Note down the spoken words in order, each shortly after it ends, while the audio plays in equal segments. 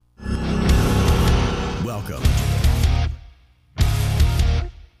Welcome.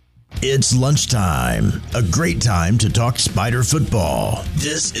 It's lunchtime, a great time to talk Spider football.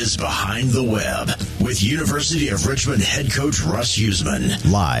 This is Behind the Web with University of Richmond head coach Russ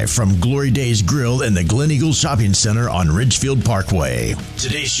Huesman, live from Glory Days Grill in the Glen Eagle Shopping Center on Ridgefield Parkway.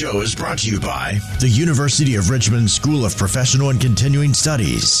 Today's show is brought to you by the University of Richmond School of Professional and Continuing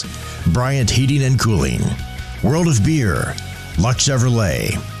Studies, Bryant Heating and Cooling, World of Beer, Lux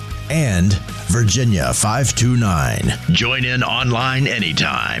Chevrolet, and Virginia 529. Join in online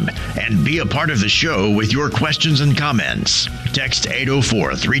anytime and be a part of the show with your questions and comments. Text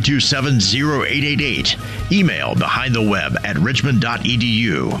 804-327-0888. Email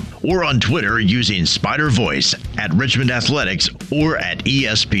behindtheweb@richmond.edu or on Twitter using Spider Voice at Richmond Athletics or at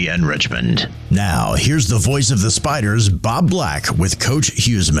ESPN Richmond. Now, here's the voice of the Spiders, Bob Black, with Coach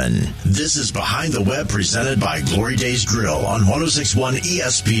Huesman. This is Behind the Web presented by Glory Days Grill on 106.1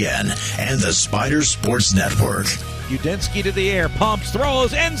 ESPN and the Spider Sports Network. Udinski to the air, pumps,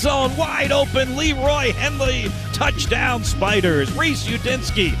 throws, end zone, wide open, Leroy Henley, touchdown Spiders. Reese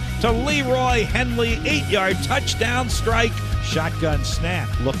Udinski to Leroy Henley, 8-yard touchdown strike, shotgun snap,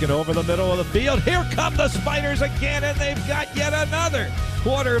 looking over the middle of the field. Here come the Spiders again, and they've got yet another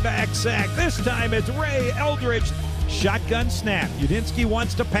quarterback sack. This time it's Ray Eldridge. Shotgun snap. Udinski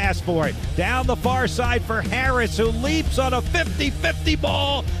wants to pass for it. Down the far side for Harris, who leaps on a 50-50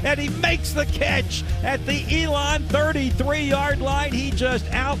 ball, and he makes the catch at the Elon 33-yard line. He just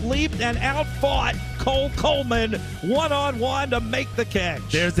out-leaped and out-fought Cole Coleman one-on-one to make the catch.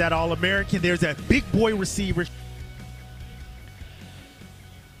 There's that All-American. There's that big boy receiver.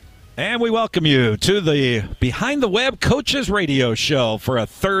 And we welcome you to the Behind the Web Coaches Radio Show for a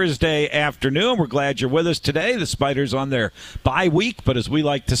Thursday afternoon. We're glad you're with us today. The Spiders on their bye week, but as we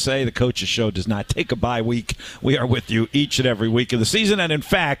like to say, the Coaches Show does not take a bye week. We are with you each and every week of the season, and in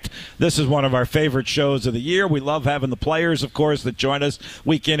fact, this is one of our favorite shows of the year. We love having the players, of course, that join us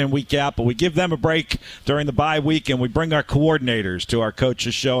week in and week out, but we give them a break during the bye week, and we bring our coordinators to our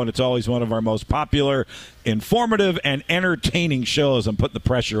Coaches Show, and it's always one of our most popular, informative, and entertaining shows. I'm putting the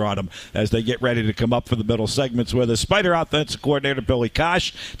pressure on them as they get ready to come up for the middle segments with us. Spider offensive coordinator Billy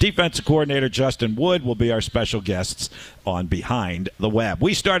Kosh, defensive coordinator Justin Wood will be our special guests on Behind the Web.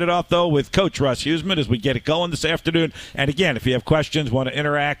 We started off, though, with Coach Russ Huesman as we get it going this afternoon. And again, if you have questions, want to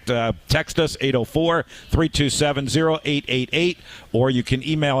interact, text us 804-327-0888, or you can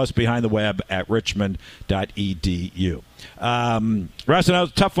email us behindtheweb@richmond.edu. Russ, and that was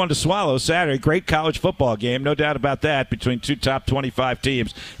a tough one to swallow Saturday. Great college football game, no doubt about that, between two top 25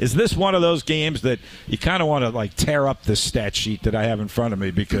 teams. Is this one of those games that you kind of want to like tear up this stat sheet that I have in front of me,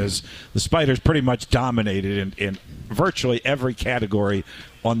 because the Spiders pretty much dominated in virtually every category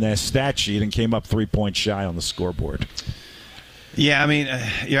on that stat sheet and came up 3 points shy on the scoreboard? Yeah, I mean,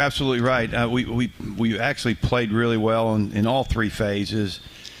 you're absolutely right. We actually played really well in all three phases.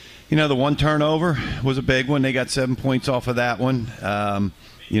 You know, the one turnover was a big one. They got 7 points off of that one.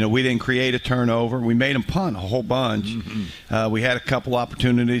 We didn't create a turnover. We made them punt a whole bunch. Mm-hmm. We had a couple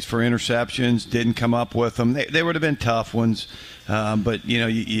opportunities for interceptions, didn't come up with them. They would have been tough ones, but,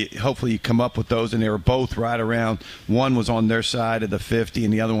 hopefully you come up with those, and they were both right around. One was on their side of the 50,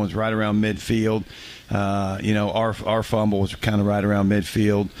 and the other one was right around midfield. Our fumble was kind of right around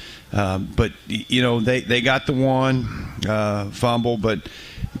midfield. But they got the one fumble, but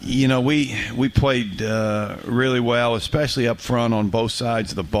we played really well, especially up front on both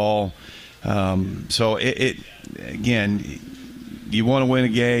sides of the ball. So again, you want to win a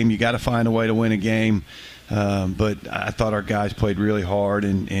game, you got to find a way to win a game. But I thought our guys played really hard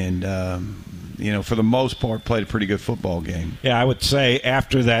and for the most part, played a pretty good football game. Yeah, I would say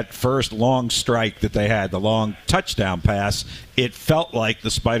after that first long strike that they had, the long touchdown pass, it felt like the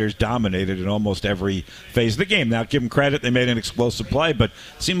Spiders dominated in almost every phase of the game. Now, give them credit, they made an explosive play, but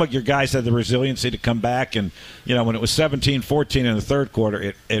it seemed like your guys had the resiliency to come back. And, when it was 17-14 in the third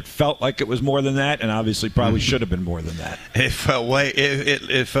quarter, it felt like it was more than that, and obviously probably should have been more than that. It felt like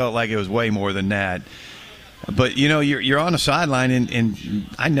it was way more than that. But you're on the sideline, and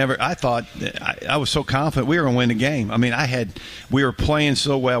I thought I was so confident we were going to win the game. I mean, we were playing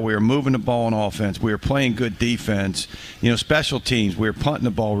so well. We were moving the ball on offense. We were playing good defense. Special teams. We were punting the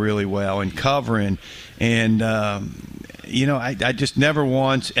ball really well and covering. And I just never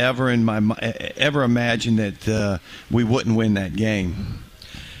once ever imagined that we wouldn't win that game.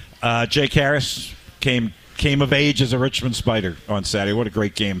 Jake Harris came of age as a Richmond Spider on Saturday. What a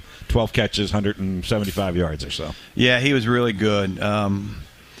great game. 12 catches, 175 yards or so. Yeah, he was really good.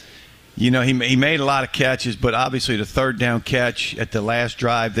 He made a lot of catches, but obviously the third down catch at the last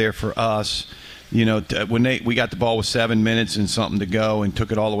drive there for us when we got the ball with 7 minutes and something to go and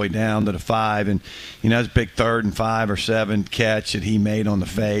took it all the way down to the 5, and it was a big 3rd and 5 or 7 catch that he made on the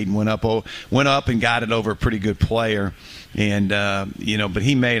fade and went up and got it over a pretty good player, and but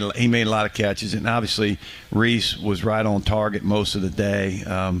he made a lot of catches, and obviously Reese was right on target most of the day.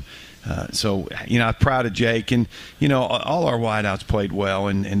 So I'm proud of Jake, and all our wideouts played well,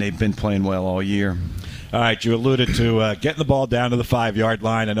 and they've been playing well all year. All right, you alluded to getting the ball down to the 5-yard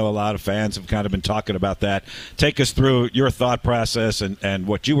line. I know a lot of fans have kind of been talking about that. Take us through your thought process and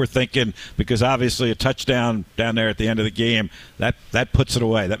what you were thinking, because obviously a touchdown down there at the end of the game, that puts it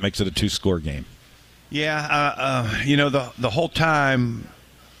away. That makes it a 2-score game. Yeah, the whole time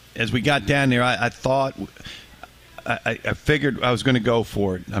as we got down there, I thought I figured I was going to go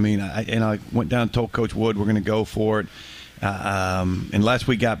for it. I mean, I went down and told Coach Wood we're going to go for it. Unless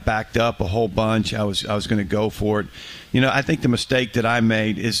we got backed up a whole bunch, I was going to go for it. I think the mistake that I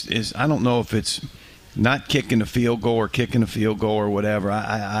made is I don't know if it's not kicking a field goal or kicking a field goal or whatever.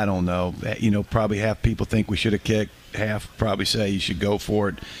 I don't know. Probably half people think we should have kicked. Half probably say you should go for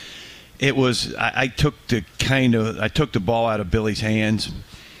it. It was I took the ball out of Billy's hands.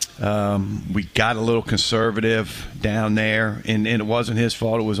 We got a little conservative down there, and it wasn't his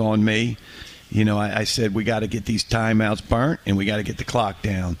fault. It was on me. I said we got to get these timeouts burnt, and we got to get the clock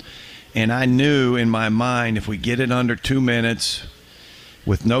down. And I knew in my mind if we get it under 2 minutes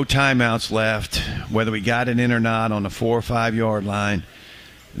with no timeouts left, whether we got it in or not on the 4 or 5 yard line,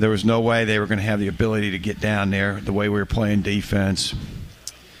 there was no way they were going to have the ability to get down there the way we were playing defense.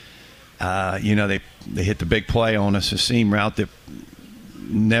 They hit the big play on us, a seam route that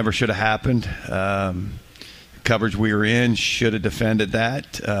never should have happened. Coverage we were in should have defended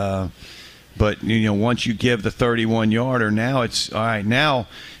that. But, once you give the 31-yarder, now it's all right. Now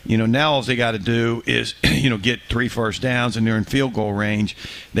all they got to do is, get 3 first downs, and they're in field goal range.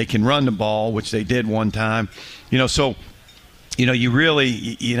 They can run the ball, which they did one time. So, you really,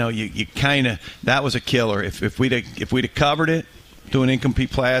 you kind of – that was a killer. If we'd have covered it, do an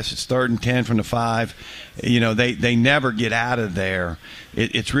incomplete pass, it's 3rd and 10 from the 5. They never get out of there.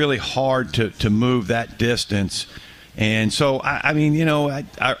 It's really hard to move that distance. And so,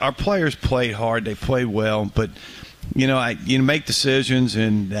 our players played hard. They played well. But, make decisions.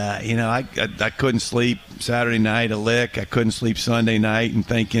 And, I couldn't sleep Saturday night a lick. I couldn't sleep Sunday night and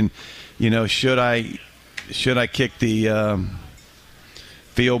thinking, should I kick the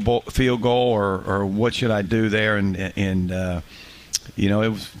field goal or what should I do there? And it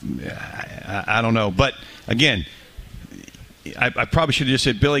was I don't know. But, again, I probably should have just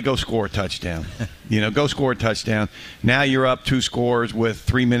said, Billy, go score a touchdown. Go score a touchdown. Now you're up 2 scores with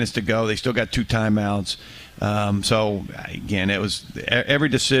 3 minutes to go. They still got 2 timeouts. So, again, it was every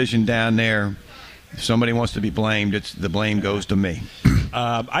decision down there. If somebody wants to be blamed, the blame goes to me.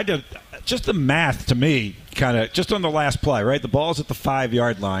 I did just the math to me, kind of just on the last play, right? The ball's at the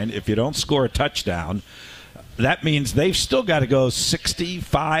 5-yard line. If you don't score a touchdown, that means they've still got to go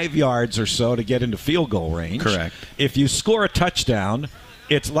 65 yards or so to get into field goal range. Correct. If you score a touchdown,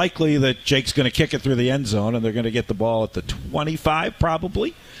 it's likely that Jake's going to kick it through the end zone, and they're going to get the ball at the 25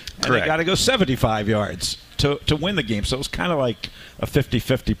 probably. And Correct. they got to go 75 yards to win the game. So it was kind of like a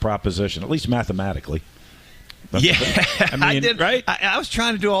 50-50 proposition, at least mathematically. Yeah, I did. Right? I was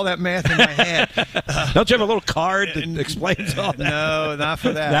trying to do all that math in my head. Don't you have a little card that explains all that? No, not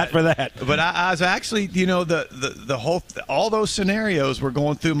for that. Not for that. But I was actually, the whole all those scenarios were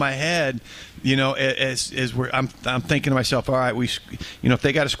going through my head. I'm thinking to myself, all right, if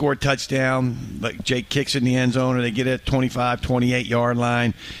they got to score a touchdown, like Jake kicks in the end zone, or they get it at 25, 28 yard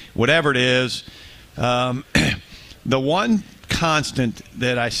line, whatever it is. The one constant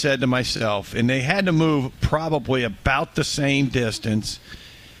that I said to myself, and they had to move probably about the same distance,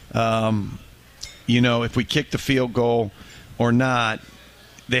 if we kicked the field goal or not,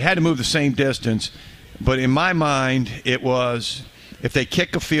 they had to move the same distance. But in my mind, it was if they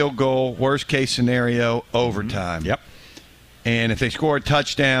kick a field goal, worst case scenario, overtime. Yep. And if they score a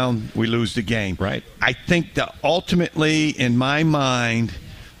touchdown, we lose the game. Right. I think that ultimately, in my mind,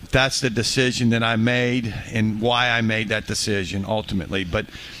 that's the decision that I made and why I made that decision ultimately. But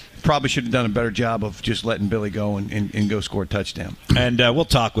probably should have done a better job of just letting Billy go and go score a touchdown. And we'll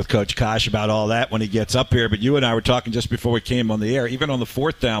talk with Coach Kosh about all that when he gets up here. But you and I were talking just before we came on the air, even on the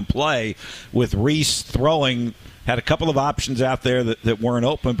 4th down play with Reese throwing – had a couple of options out there that weren't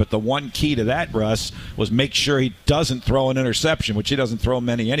open, but the one key to that, Russ, was make sure he doesn't throw an interception, which he doesn't throw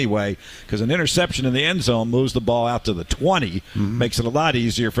many anyway, because an interception in the end zone moves the ball out to the 20, makes it a lot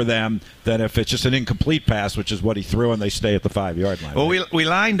easier for them than if it's just an incomplete pass, which is what he threw, and they stay at the 5-yard line. Well, we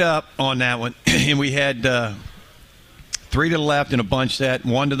lined up on that one, and we had three to the left in a bunch set,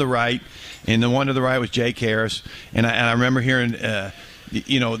 one to the right, and the one to the right was Jake Harris. And I remember hearing,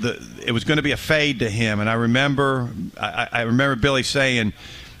 it was going to be a fade to him. And I remember Billy saying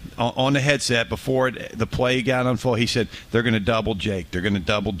on the headset before the play got on full, he said, they're going to double Jake. They're going to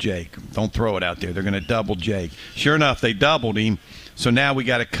double Jake. Don't throw it out there. They're going to double Jake. Sure enough, they doubled him. So now we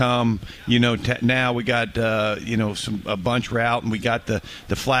got to come, now we got, a bunch route, and we got the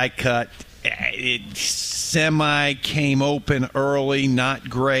flag cut. It semi came open early, not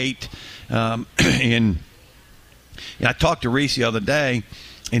great. And I talked to Reese the other day,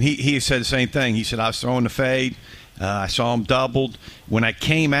 and he said the same thing. He said, I was throwing the fade. I saw him doubled. When I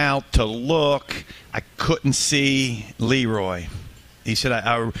came out to look, I couldn't see Leroy. He said,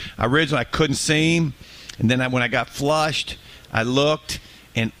 I originally I couldn't see him. And then when I got flushed, I looked,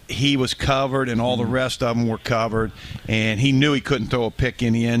 and he was covered, and all the rest of them were covered. And he knew he couldn't throw a pick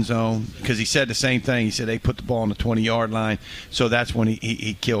in the end zone because he said the same thing. He said they put the ball on the 20-yard line. So that's when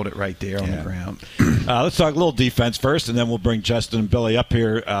he killed it right there on the ground. Let's talk a little defense first, and then we'll bring Justin and Billy up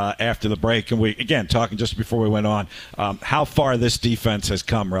here after the break. And we, again, talking just before we went on, how far this defense has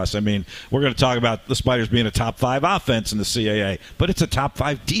come, Russ. I mean, we're going to talk about the Spiders being a top 5 offense in the CAA, but it's a top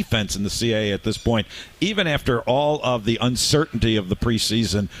 5 defense in the CAA at this point, even after all of the uncertainty of the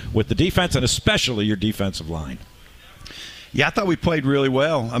preseason with the defense and especially your defensive line. Yeah, I thought we played really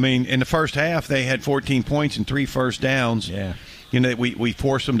well. I mean, in the first half, they had 14 points and 3 first downs. Yeah. We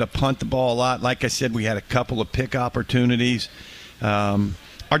forced them to punt the ball a lot. Like I said, we had a couple of pick opportunities. Our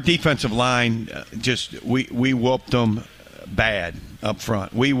defensive line, we whooped them bad up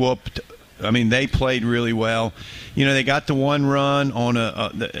front. They played really well. They got the one run on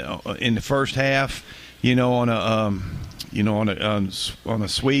in the first half, on a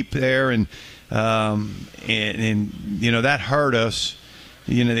sweep there, and that hurt us.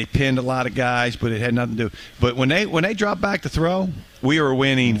 They pinned a lot of guys, but it had nothing to do. But when they dropped back to throw, we were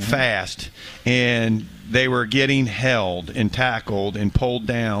winning fast, and they were getting held and tackled and pulled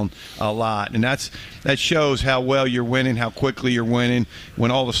down a lot. And that shows how well you're winning, how quickly you're winning.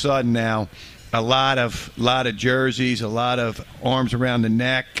 When all of a sudden now, a lot of jerseys, a lot of arms around the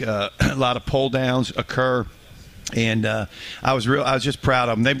neck, a lot of pull downs occur. And I was just proud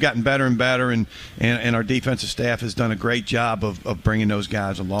of them. They've gotten better and better, and our defensive staff has done a great job of bringing those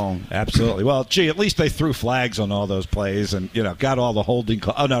guys along. Absolutely. Well, at least they threw flags on all those plays and got all the holding.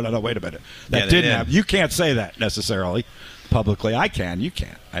 Oh no! Wait a minute. That didn't happen. You can't say that necessarily publicly. I can. You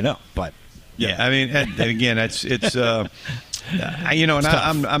can't. I know, but yeah. I mean, and again, it's.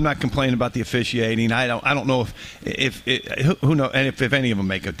 I'm not complaining about the officiating. I don't know if who knows, and if any of them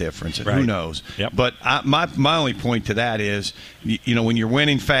make a difference. Right. Who knows? Yep. But my only point to that is, when you're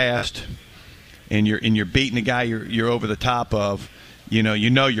winning fast, and you're beating the guy you're over the top of,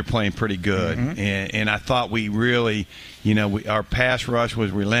 you're playing pretty good. Mm-hmm. And I thought we really, our pass rush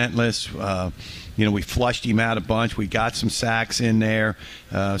was relentless. We flushed him out a bunch. We got some sacks in there.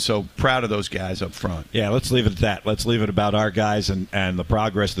 So proud of those guys up front. Yeah, let's leave it at that. Let's leave it about our guys and the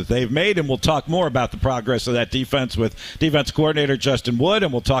progress that they've made. And we'll talk more about the progress of that defense with defense coordinator Justin Wood.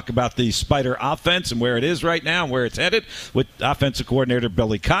 And we'll talk about the Spider offense and where it is right now and where it's headed with offensive coordinator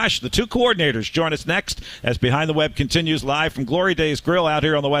Billy Kosh. The two coordinators join us next as Behind the Web continues live from Glory Days Grill out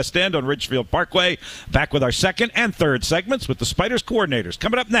here on the West End on Ridgefield Parkway. Back with our second and third segments with the Spiders coordinators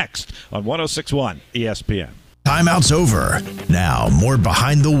coming up next on 106.1 ESPN. Timeout's over. Now, more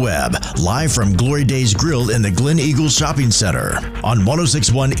Behind the Web, live from Glory Days Grill in the Glen Eagles Shopping Center on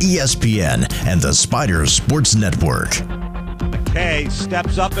 106.1 ESPN and the Spiders Sports Network. McKay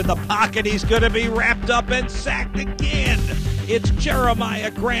steps up in the pocket. He's going to be wrapped up and sacked again. It's Jeremiah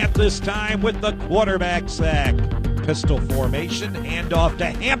Grant this time with the quarterback sack. Pistol formation, handoff to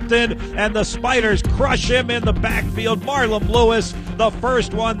Hampton, and the Spiders crush him in the backfield. Marlon Lewis, the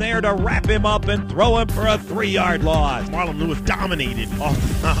first one there to wrap him up and throw him for a 3-yard loss. Marlon Lewis dominated off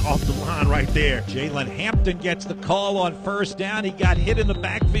the line right there. Jalen Hampton gets the call on first down. He got hit in the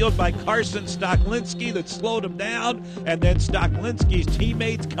backfield by Carson Stoklinski that slowed him down, and then Stoklinski's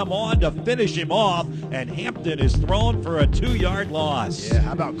teammates come on to finish him off, and Hampton is thrown for a 2-yard loss. Yeah,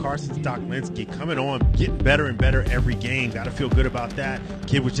 how about Carson Stoklinski coming on, getting better and better every game. Got to feel good about that.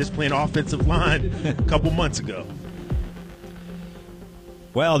 Kid was just playing offensive line a couple months ago.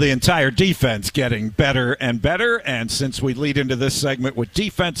 Well, the entire defense getting better and better, and since we lead into this segment with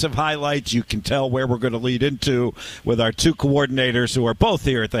defensive highlights, you can tell where we're going to lead into with our two coordinators who are both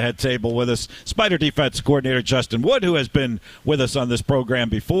here at the head table with us. Spider defense coordinator Justin Wood, who has been with us on this program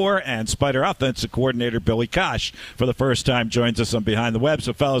before, and Spider offensive coordinator Billy Kosh for the first time joins us on Behind the Web.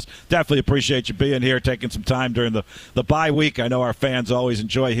 So, fellas, definitely appreciate you being here, taking some time during the bye week. I know our fans always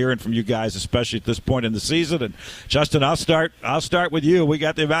enjoy hearing from you guys, especially at this point in the season. And Justin, I'll start with you. We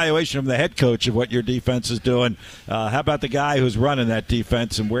got the evaluation from the head coach of what your defense is doing. How about the guy who's running that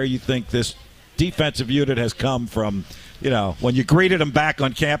defense and where you think this defensive unit has come from, when you greeted them back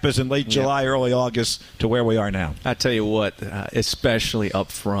on campus in late July, early August to where we are now? I tell you what, especially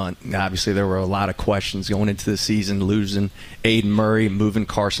up front, obviously there were a lot of questions going into the season, losing Aiden Murray, moving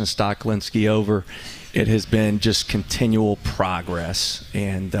Carson Stoklinski over. It has been just continual progress.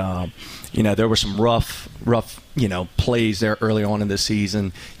 And, there were some rough, plays there early on in the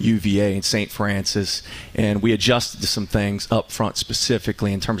season, UVA and St. Francis, and we adjusted to some things up front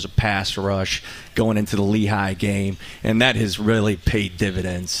specifically in terms of pass rush going into the Lehigh game, and that has really paid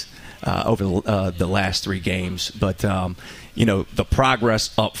dividends over the last three games. But, the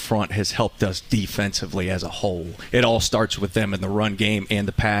progress up front has helped us defensively as a whole. It all starts with them in the run game and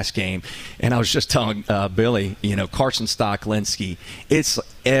the pass game. And I was just telling Billy, Carson Stoklinski, it's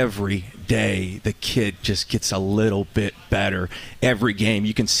every day the kid just gets a little bit better. Every game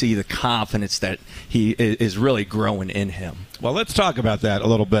you can see the confidence that he is really growing in him. Well, let's talk about that a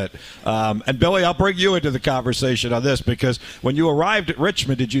little bit. And, Billy, I'll bring you into the conversation on this because when you arrived at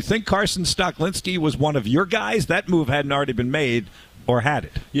Richmond, did you think Carson Stoklinski was one of your guys? That move hadn't already been made, or had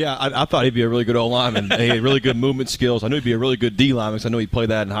it? Yeah, I thought he'd be a really good O-lineman. He had really good movement skills. I knew he'd be a really good D-lineman because I knew he played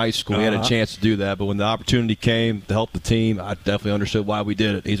that in high school. He had a chance to do that. But when the opportunity came to help the team, I definitely understood why we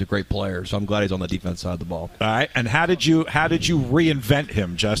did it. He's a great player, so I'm glad he's on the defense side of the ball. All right, and how did you reinvent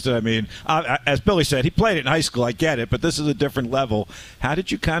him, Justin? I mean, as Billy said, he played it in high school. I get it, but this is a different level. How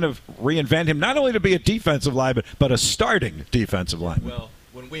did you kind of reinvent him, not only to be a defensive lineman, but a starting defensive lineman? Well,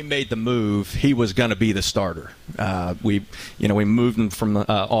 when we made the move, he was going to be the starter. We moved him from the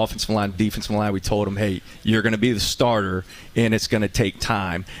offensive line to defensive line. We told him, hey, you're going to be the starter, and it's going to take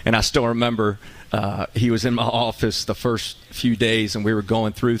time. And I still remember he was in my office the first few days, and we were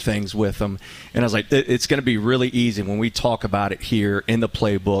going through things with him. And I was like, it's going to be really easy when we talk about it here in the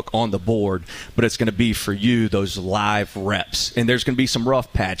playbook, on the board, but it's going to be for you, those live reps. And there's going to be some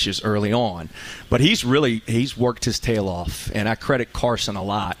rough patches early on. But he's worked his tail off, and I credit Carson a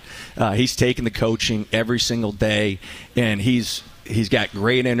lot. He's taken the coaching every single day, and he's got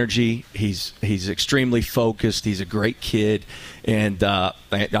great energy. He's extremely focused. He's a great kid. And I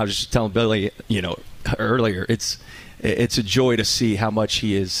was just telling Billy, earlier, it's a joy to see how much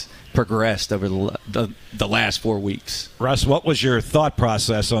he has progressed over the last 4 weeks. Russ, what was your thought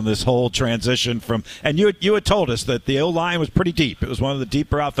process on this whole transition from – and you had told us that the O-line was pretty deep. It was one of the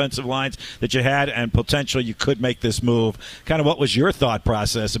deeper offensive lines that you had, and potentially you could make this move. Kind of what was your thought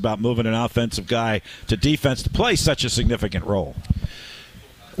process about moving an offensive guy to defense to play such a significant role?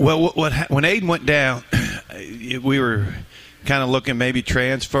 Well, when Aiden went down, we were kind of looking maybe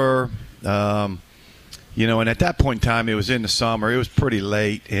transfer and at that point in time, it was in the summer. It was pretty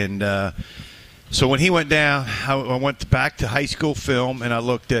late. And so when he went down, I went back to high school film, and I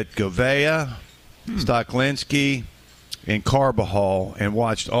looked at Govea, Stoklinski, and Carbajal and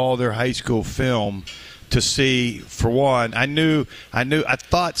watched all their high school film to see, for one, I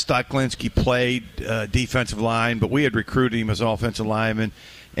thought Stoklinski played defensive line, but we had recruited him as an offensive lineman.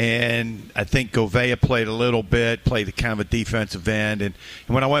 And I think Govea played a little bit, played kind of a defensive end. And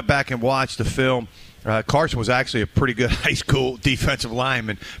when I went back and watched the film, Carson was actually a pretty good high school defensive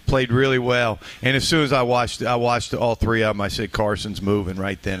lineman, played really well. And as soon as I watched all three of them, I said Carson's moving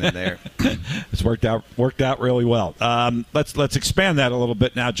right then and there. It's worked out really well. Let's expand that a little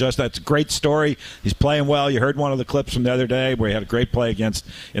bit now, Just. That's a great story. He's playing well. You heard one of the clips from the other day where he had a great play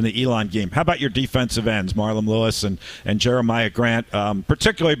in the Elon game. How about your defensive ends, Marlon Lewis and Jeremiah Grant,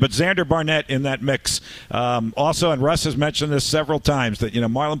 particularly, but Xander Barnett in that mix also. And Russ has mentioned this several times that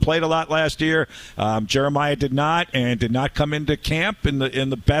Marlon played a lot last year. Jeremiah did not come into camp in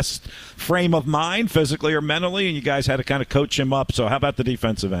the best frame of mind, physically or mentally, and you guys had to kind of coach him up. So how about the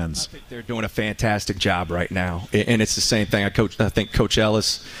defensive ends? I think they're doing a fantastic job right now, and it's the same thing. I think Coach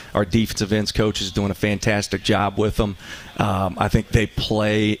Ellis, our defensive ends coach, is doing a fantastic job with them. I think they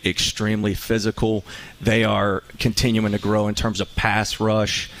play extremely physical. They are continuing to grow in terms of pass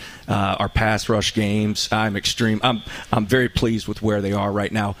rush. our pass rush games. I'm very pleased with where they are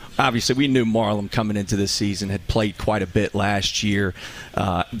right now. Obviously, we knew Marlon coming into this season had played quite a bit last year.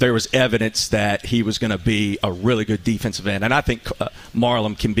 There was evidence that he was going to be a really good defensive end, and I think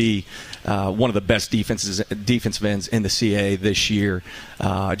Marlon can be one of the best defensive ends in the CAA this year.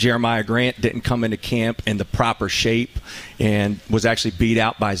 Jeremiah Grant didn't come into camp in the proper shape and was actually beat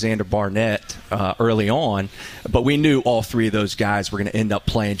out by Xander Barnett early on. But we knew all three of those guys were going to end up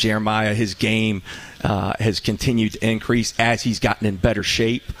playing. Jeremiah, his game has continued to increase as he's gotten in better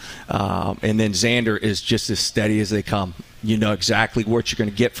shape. And then Xander is just as steady as they come. You know exactly what you're going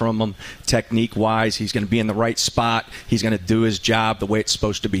to get from him technique-wise. He's going to be in the right spot. He's going to do his job the way it's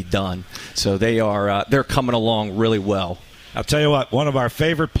supposed to be done. So they're coming along really well. I'll tell you what, one of our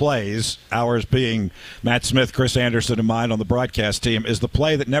favorite plays, ours being Matt Smith, Chris Anderson, and mine on the broadcast team, is the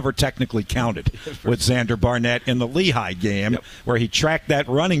play that never technically counted with Xander Barnett in the Lehigh game, where he tracked that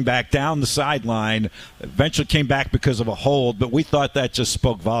running back down the sideline, eventually came back because of a hold, but we thought that just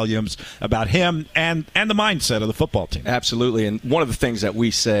spoke volumes about him and the mindset of the football team. Absolutely, and one of the things that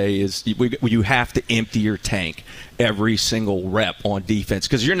we say is you have to empty your tank every single rep on defense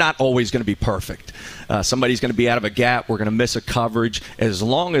because you're not always going to be perfect. Somebody's going to be out of a gap. We're going to miss a coverage. As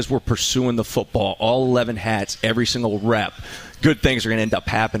long as we're pursuing the football, all 11 hats, every single rep, good things are going to end up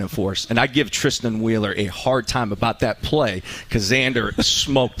happening for us. And I give Tristan Wheeler a hard time about that play because Xander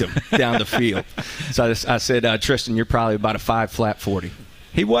smoked him down the field. So I said, Tristan, you're probably about a 5-flat 40.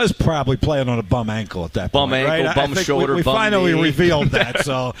 He was probably playing on a bum ankle at that point. Bum ankle, right? bum shoulder, we bum finally knee. revealed that,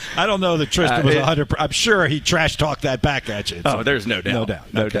 so I don't know that Tristan was 100%. I'm sure he trash-talked that back at you. Oh, there's no doubt.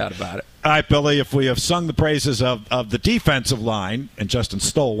 No doubt about it. All right, Billy, if we have sung the praises of the defensive line, and Justin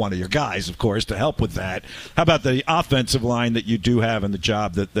stole one of your guys, of course, to help with that, how about the offensive line that you do have and the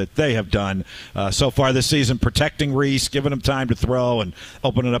job that they have done so far this season, protecting Reese, giving him time to throw, and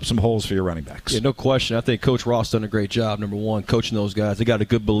opening up some holes for your running backs? Yeah, no question. I think Coach Ross done a great job, number one, coaching those guys. They got a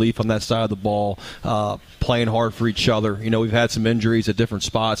good belief on that side of the ball, playing hard for each other. You know, we've had some injuries at different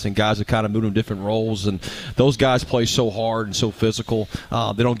spots, and guys have kind of moved in different roles, and those guys play so hard and so physical.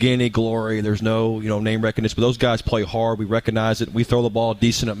 They don't gain any glory. There's no, name recognition, but those guys play hard. We recognize it. We throw the ball a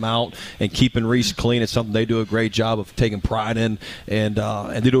decent amount, and keeping Reese clean is something they do a great job of taking pride in, and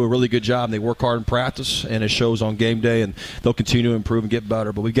they do a really good job. And they work hard in practice, and it shows on game day, and they'll continue to improve and get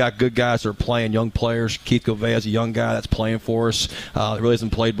better. But we've got good guys that are playing, young players. Keith Govea is a young guy that's playing for us. Really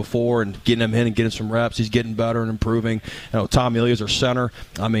hasn't played before, and getting him in and getting some reps. He's getting better and improving. Tom Ely is our center.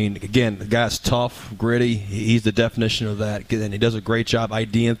 I mean, again, the guy's tough, gritty. He's the definition of that, and he does a great job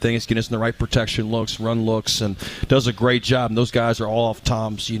IDing things, getting us in the right protection looks, run looks, and does a great job. And those guys are all off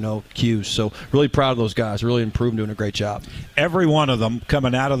Tom's, cues. So really proud of those guys. Really improved, doing a great job. Every one of them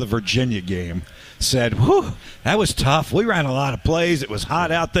coming out of the Virginia game said, whew, that was tough. We ran a lot of plays. It was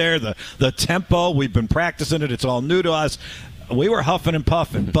hot out there. The tempo, we've been practicing it. It's all new to us. We were huffing and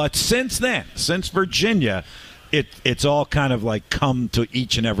puffing. But since then, since Virginia, it's all kind of like come to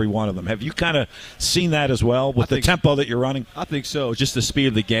each and every one of them. Have you kind of seen that as well with the tempo that you're running? I think so. Just the speed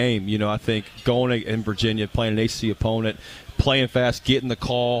of the game. I think going in Virginia, playing an ACC opponent, playing fast, getting the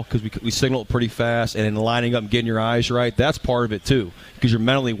call because we signal it pretty fast, and then lining up and getting your eyes right, that's part of it too because you're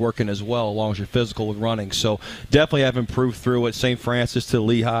mentally working as well along as you're physical with running. So definitely have improved through it. St. Francis to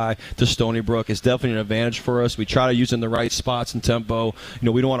Lehigh to Stony Brook is definitely an advantage for us. We try to use in the right spots and tempo.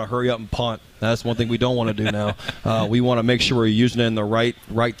 We don't want to hurry up and punt. That's one thing we don't want to do now. We want to make sure we're using it in the right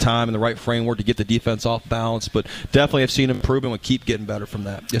time and the right framework to get the defense off balance. But definitely have seen improvement. We keep getting better from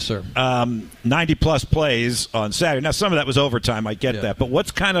that. Yes, sir. 90-plus plays on Saturday. Now, some of that was overtime. I get that. But what's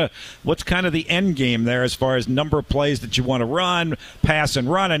kind of the end game there as far as number of plays that you want to run, pass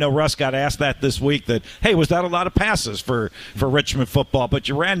and run? I know Russ got asked that this week. That hey, was that a lot of passes for Richmond football? But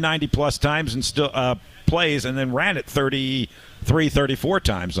you ran 90-plus times and still plays, and then ran it 34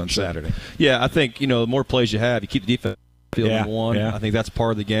 times on Saturday. Yeah, I think the more plays you have, you keep the defense field number one. Yeah. I think that's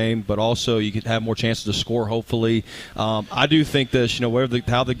part of the game, but also you can have more chances to score, hopefully. I do think this,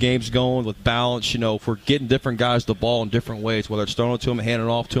 how the game's going with balance, if we're getting different guys the ball in different ways, whether it's throwing it to them, handing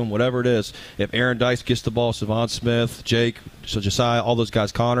it off to them, whatever it is. If Aaron Dice gets the ball, Savon Smith, Jake, so Josiah, all those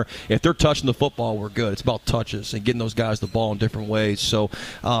guys, Connor, if they're touching the football, we're good. It's about touches and getting those guys the ball in different ways. So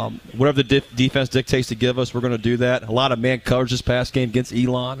whatever the defense dictates to give us, we're going to do that. A lot of man coverage this past game against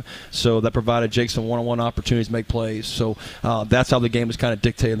Elon, so that provided Jake some one-on-one opportunities to make plays. So that's how the game is kind of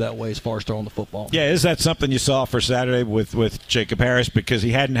dictated that way as far as throwing the football. Yeah, is that something you saw for Saturday with Jacob Harris? Because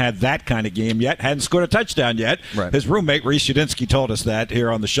he hadn't had that kind of game yet, hadn't scored a touchdown yet. Right. His roommate, Reese Udinsky, told us that here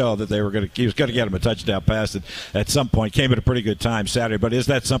on the show that he was going to get him a touchdown pass at some point. Came at a pretty good time Saturday. But is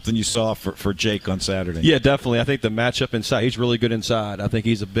that something you saw for Jake on Saturday? Yeah, definitely. I think the matchup inside, he's really good inside. I think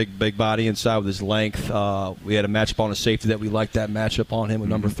he's a big body inside with his length. We had a matchup on a safety that we liked that matchup on him with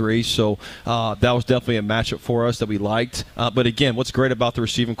number 3. So that was definitely a matchup for us that we liked. But again, what's great about the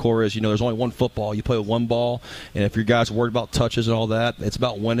receiving core is, there's only one football. You play with one ball, and if your guys are worried about touches and all that, it's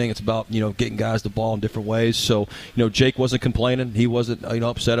about winning. It's about, getting guys the ball in different ways. So, Jake wasn't complaining. He wasn't,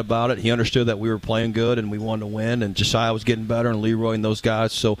 upset about it. He understood that we were playing good and we wanted to win, and Josiah was getting better and Leroy and those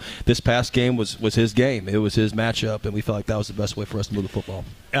guys. So this past game was his game. It was his matchup, and we felt like that was the best way for us to move the football.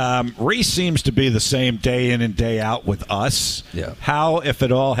 Reese seems to be the same day in and day out with us. Yeah. How, if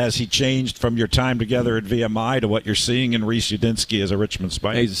at all, has he changed from your time together at VMI to what you're seeing in Reese Udinsky as a Richmond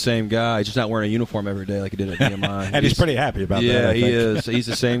Spider? He's the same guy. He's just not wearing a uniform every day like he did at VMI. And he's pretty happy about that. Yeah, he is. He's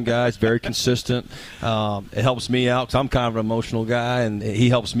the same guy. He's very consistent. It helps me out because I'm kind of an emotional guy, and he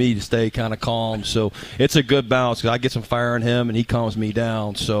helps me to stay kind of calm. So it's a good balance because I get some fire in him, and he calms me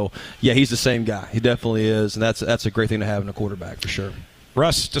down. So, yeah, he's the same guy. He definitely is, and that's a great thing to have in a quarterback for sure.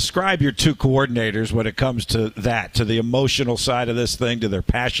 Russ, describe your two coordinators when it comes to that, to the emotional side of this thing, to their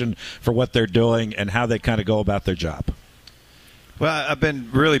passion for what they're doing, and how they kind of go about their job. Well, I've been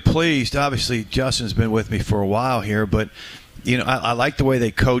really pleased. Obviously, Justin's been with me for a while here, but I like the way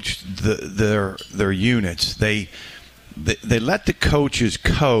they coach their units. They let the coaches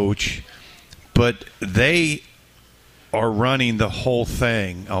coach, but they are running the whole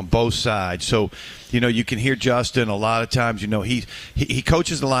thing on both sides. So, you can hear Justin a lot of times. He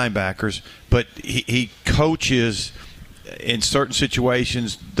coaches the linebackers, but he coaches in certain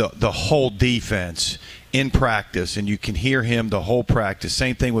situations the whole defense in practice, and you can hear him the whole practice.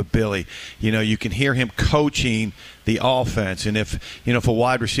 Same thing with Billy. You can hear him coaching the offense, and if a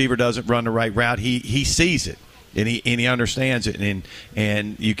wide receiver doesn't run the right route, he sees it. And he understands it,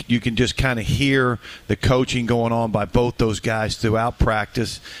 and you can just kind of hear the coaching going on by both those guys throughout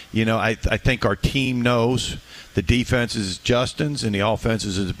practice. I think our team knows the defense is Justin's and the offense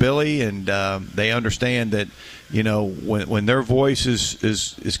is Billy, and they understand that when their voice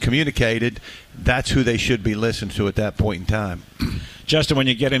is communicated, that's who they should be listened to at that point in time. Justin, when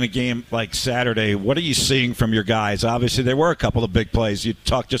you get in a game like Saturday, what are you seeing from your guys? Obviously, there were a couple of big plays. You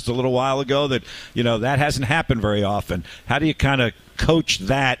talked just a little while ago that, that hasn't happened very often. How do you kind of coach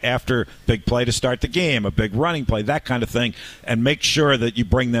that after big play to start the game, a big running play, that kind of thing, and make sure that you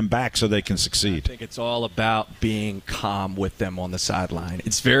bring them back so they can succeed? I think it's all about being calm with them on the sideline.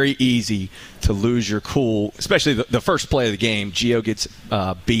 It's very easy to lose your cool, especially the first play of the game. Gio gets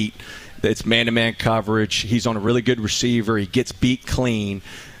beat. It's man-to-man coverage. He's on a really good receiver. He gets beat clean.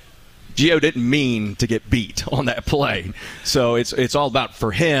 Gio didn't mean to get beat on that play. So it's all about,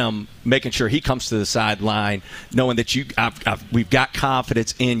 for him, making sure he comes to the sideline, knowing that we've got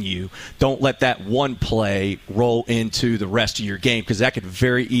confidence in you. Don't let that one play roll into the rest of your game, because that could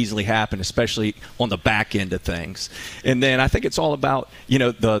very easily happen, especially on the back end of things. And then I think it's all about,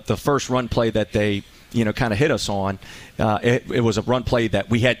 the first run play that they kind of hit us on. It was a run play that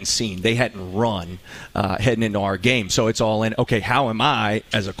we hadn't seen. They hadn't run heading into our game. So it's all in, okay, how am I,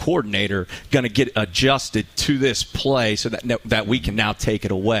 as a coordinator, going to get adjusted to this play so that we can now take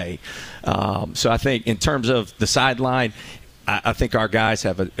it away? So I think in terms of the sideline, I think our guys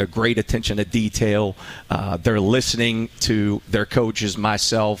have a great attention to detail. They're listening to their coaches,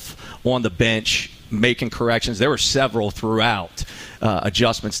 myself, on the bench, making corrections. There were several throughout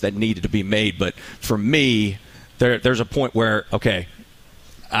adjustments that needed to be made. But for me, there's a point where, okay,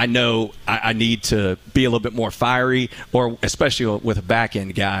 I know I need to be a little bit more fiery, or especially with a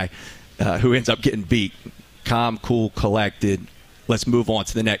back-end guy who ends up getting beat. Calm, cool, collected. Let's move on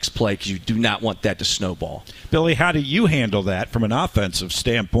to the next play, because you do not want that to snowball. Billy, how do you handle that from an offensive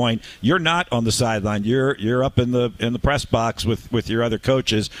standpoint? You're not on the sideline. You're up in the press box with your other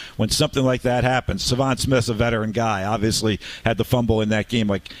coaches when something like that happens. Savon Smith's a veteran guy, obviously had the fumble in that game.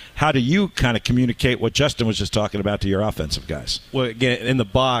 Like, how do you kind of communicate what Justin was just talking about to your offensive guys? Well, again, in the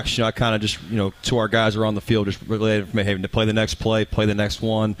box, I kind of just, to our guys who are on the field, just related from having to play the next play, play the next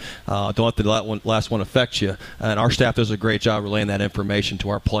one. Don't let the last one affect you. And our staff does a great job relaying that information to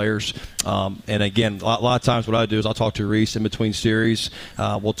our players. And again, a lot of times what I do is I'll talk to Reese in between series.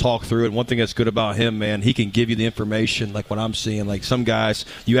 We'll talk through it. One thing that's good about him, man, he can give you the information like what I'm seeing. Like some guys,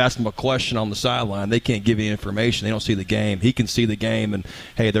 you ask them a question on the sideline, they can't give you information. They don't see the game. He can see the game, and,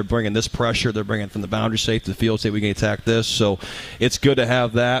 hey, they're bringing this pressure. They're bringing from the boundary safe to the field, say we can attack this. So it's good to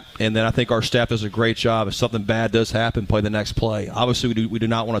have that. And then I think our staff does a great job. If something bad does happen, play the next play. Obviously, we do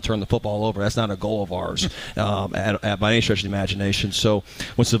not want to turn the football over. That's not a goal of ours by any stretch of the imagination. imagination. So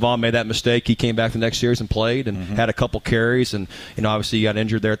when Savon made that mistake, he came back the next series and played and had a couple carries. And, obviously he got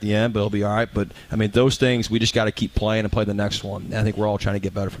injured there at the end, but he'll be all right. But, those things, we just got to keep playing and play the next one. And I think we're all trying to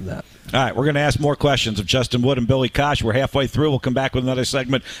get better from that. All right, we're going to ask more questions of Justin Wood and Billy Koch. We're halfway through. We'll come back with another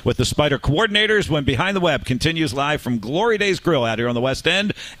segment with the Spider coordinators when Behind the Web continues live from Glory Days Grill out here on the West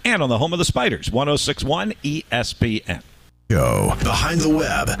End and on the home of the Spiders, 106.1 ESPN. Show Behind the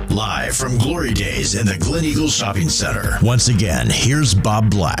Web, live from Glory Days in the Glen Eagles Shopping Center. Once again, here's Bob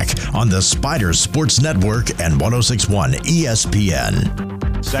Black on the Spiders Sports Network and 106.1 ESPN.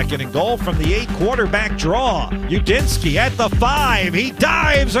 Second and goal from the 8 quarterback draw. Udinski at the 5. He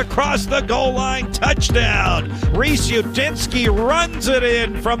dives across the goal line. Touchdown. Reese Udinski runs it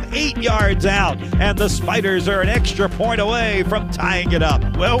in from 8 yards out. And the Spiders are an extra point away from tying it up.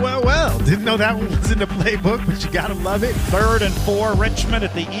 Well. Didn't know that one was in the playbook, but you got to love it. 3rd and 4, Richmond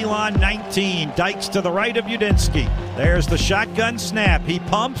at the Elon 19. Dykes to the right of Udinski. There's the shotgun snap. He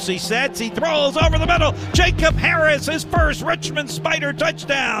pumps, he sets, he throws over the middle. Jacob Harris, his first Richmond Spider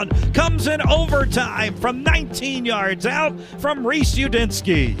touchdown. Comes in overtime from 19 yards out from Reese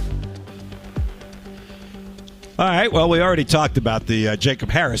Udinski. All right, well, we already talked about the Jacob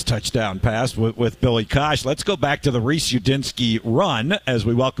Harris touchdown pass with Billy Koch. Let's go back to the Reese Udinski run as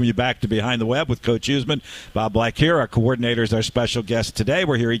we welcome you back to Behind the Web with Coach Huseman. Bob Black here, our coordinators, our special guest today.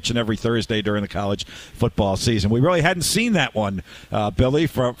 We're here each and every Thursday during the college football season. We really hadn't seen that one, Billy,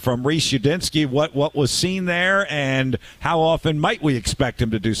 from Reese Udinski. What was seen there, and how often might we expect him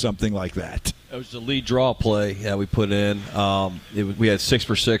to do something like that? It was the lead draw play that we put in. We had 6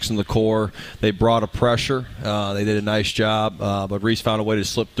 for 6 in the core. They brought a pressure. They did a nice job, but Reese found a way to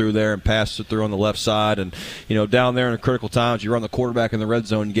slip through there and pass it through on the left side. And, down there in the critical times, you run the quarterback in the red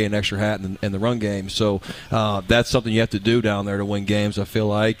zone, you get an extra hat in the run game. So that's something you have to do down there to win games, I feel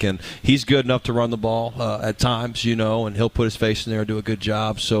like. And he's good enough to run the ball at times, and he'll put his face in there and do a good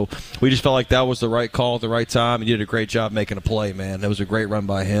job. So we just felt like that was the right call at the right time. He did a great job making a play, man. That was a great run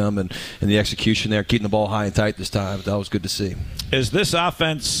by him, and the execution there, keeping the ball high and tight this time. That was good to see. Is this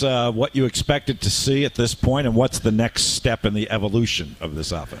offense what you expected to see at this point, and what's the next step in the evolution of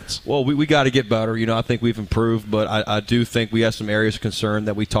this offense? Well, we got to get better. I think we've improved, but I do think we have some areas of concern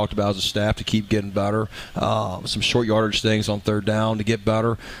that we talked about as a staff to keep getting better. Some short yardage things on 3rd down to get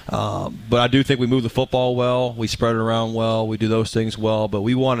better. But I do think we move the football well. We spread it around well. We do those things well. But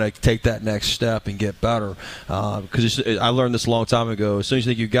we want to take that next step and get better. Because I learned this a long time ago. As soon as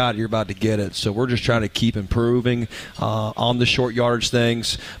you think you got it, you're about to get it. So we're just trying to keep improving on the short yardage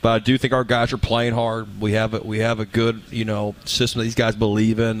things. But I do think our guys are playing hard. We have a good system that these guys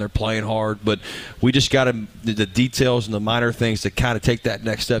believe in. They're playing hard, but we just got to the details and the minor things to kind of take that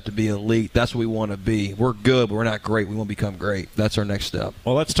next step to be elite. That's what we want to be. We're good, but we're not great. We want to become great. That's our next step.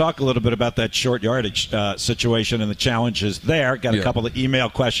 Well, let's talk a little bit about that short yardage situation and the challenges there. Got a couple of email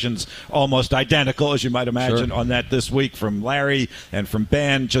questions almost identical, as you might imagine, on that this week from Larry and from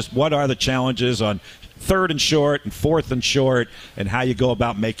Ben. Just what are the challenges on 3rd and short and 4th and short, and how you go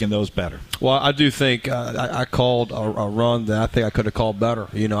about making those better? Well, I do think I called a run that I think I could have called better.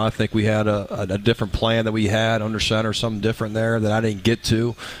 I think we had a different plan that we had under center, something different there that I didn't get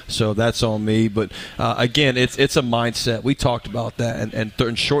to. So that's on me. But again, it's a mindset. We talked about that,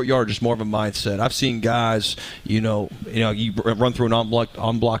 and short yardage is more of a mindset. I've seen guys, you run through an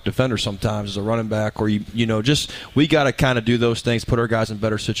unblocked defender sometimes as a running back, or just we got to kind of do those things, put our guys in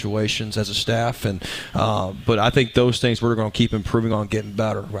better situations as a staff, and. But I think those things we're going to keep improving on, getting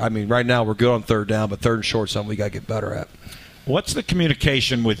better. I mean, right now we're good on 3rd down, but 3rd and short is something we got to get better at. What's the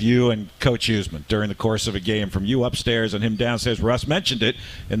communication with you and Coach Huseman during the course of a game, from you upstairs and him downstairs? Russ mentioned it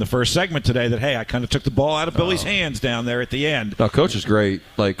in the first segment today that, hey, I kind of took the ball out of Billy's hands down there at the end. No, Coach is great.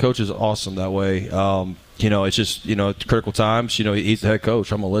 Coach is awesome that way. It's just, critical times, he's the head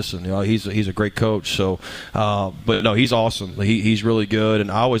coach. I'm going to listen. He's a great coach. So, but no, he's awesome. He's really good. And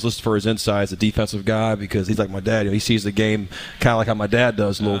I always listen for his insights, a defensive guy, because he's like my dad. He sees the game kind of like how my dad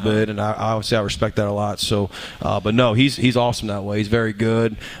does a little bit. And I obviously I respect that a lot. So, but no, he's awesome that way. He's very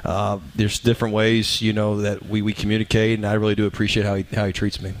good. There's different ways, that we communicate. And I really do appreciate how he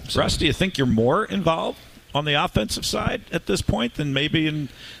treats me. So. Russ, do you think you're more involved on the offensive side at this point than maybe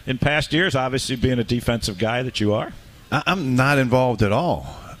in past years, obviously being a defensive guy that you are? I'm not involved at all.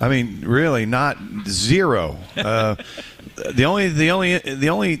 I mean, really, not zero. The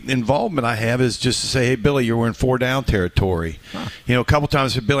only involvement I have is just to say, hey, Billy, you're in 4-down territory. A couple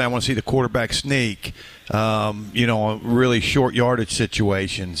times I said, Billy, I want to see the quarterback sneak. Really short yardage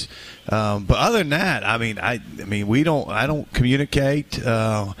situations. But other than that, I don't communicate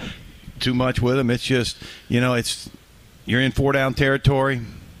too much with them. It's just, you're in 4-down territory.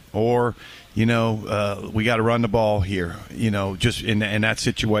 or we got to run the ball here, just in that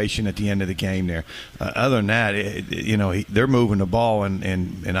situation at the end of the game there. Other than that, they're moving the ball,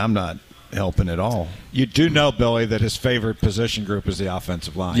 and I'm not helping at all. You do know, Billy, that his favorite position group is the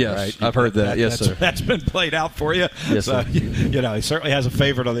offensive line, yes, right? I've heard that. Yes, sir. That's been played out for you. Yes, so, sir. He certainly has a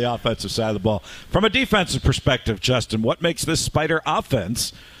favorite on the offensive side of the ball. From a defensive perspective, Justin, what makes this Spider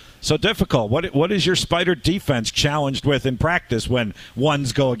offense so difficult? What is your Spider defense challenged with in practice when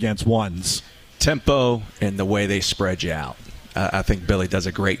ones go against ones? Tempo and the way they spread you out. I think Billy does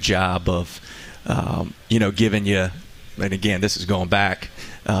a great job of, giving you, and again, this is going back,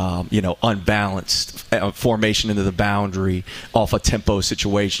 unbalanced formation into the boundary off of tempo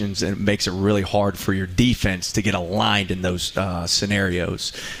situations, and it makes it really hard for your defense to get aligned in those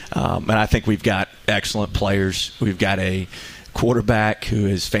scenarios. And I think we've got excellent players. We've got a quarterback who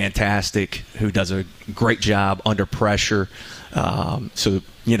is fantastic, who does a great job under pressure. So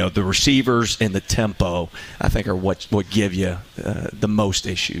the receivers and the tempo, I think, are what give you the most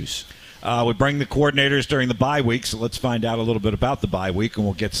issues. We bring the coordinators during the bye week, so let's find out a little bit about the bye week, and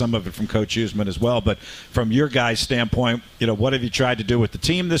we'll get some of it from Coach Huseman as well. But from your guys' standpoint, what have you tried to do with the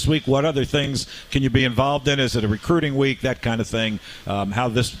team this week? What other things can you be involved in? Is it a recruiting week, that kind of thing? How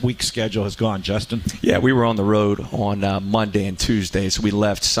this week's schedule has gone, Justin? Yeah, we were on the road on Monday and Tuesday, so we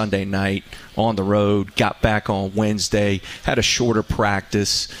left Sunday night on the road, got back on Wednesday, had a shorter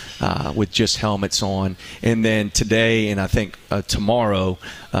practice with just helmets on, and then today and I think tomorrow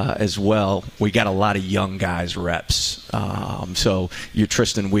as well, we got a lot of young guys reps. So your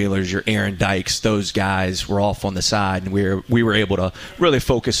Tristan Wheelers, your Aaron Dykes, those guys were off on the side, and we were able to really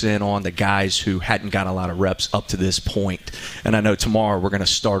focus in on the guys who hadn't got a lot of reps up to this point. And I know tomorrow we're going to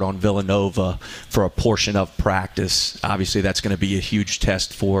start on Villanova for a portion of practice. Obviously, that's going to be a huge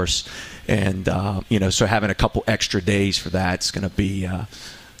test for us. And, so having a couple extra days for that is going to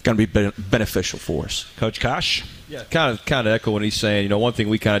be beneficial for us. Coach Kosh? Yeah, kind of echo what he's saying. One thing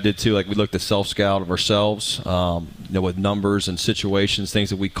we kind of did too, like we looked at self-scout of ourselves, with numbers and situations,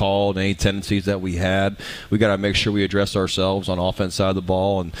 things that we called, and any tendencies that we had. We got to make sure we address ourselves on offense side of the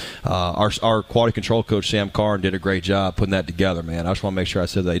ball. And our quality control coach, Sam Carn, did a great job putting that together, man. I just want to make sure I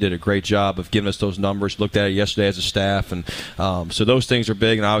said that. He did a great job of giving us those numbers. Looked at it yesterday as a staff. And so those things are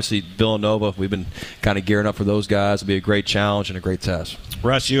big. And obviously Villanova, we've been kind of gearing up for those guys. It'll be a great challenge and a great test.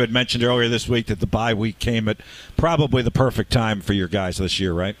 Russ, you had mentioned earlier this week that the bye week came at probably the perfect time for your guys this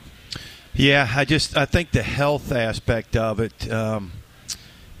year, right? Yeah, I think the health aspect of it,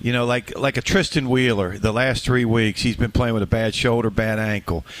 like a Tristan Wheeler, the last 3 weeks he's been playing with a bad shoulder, bad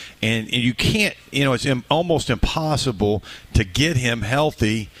ankle, and you can't, it's almost impossible to get him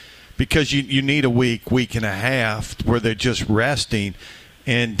healthy because you need a week and a half where they're just resting.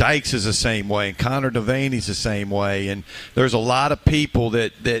 And Dykes is the same way, and Connor Devaney's the same way, and there's a lot of people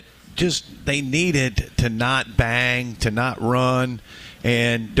that just they needed to not bang, to not run,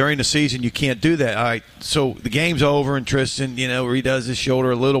 and during the season you can't do that. All right, so the game's over, and Tristan, redoes his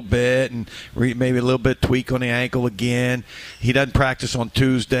shoulder a little bit, and maybe a little bit tweak on the ankle again. He doesn't practice on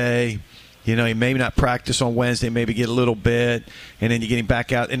Tuesday. He maybe not practice on Wednesday, maybe get a little bit, and then you get him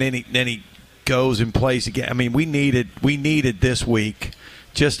back out, and then he goes and plays again. I mean, we needed this week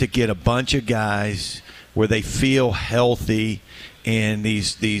just to get a bunch of guys where they feel healthy, and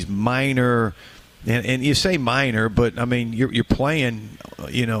these minor, and you say minor, but I mean you're playing.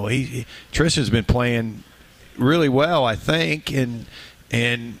 Tristan's been playing really well, I think,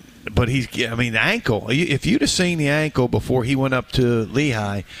 but the ankle. If you'd have seen the ankle before he went up to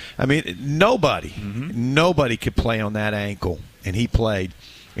Lehigh, I mean nobody could play on that ankle, and he played.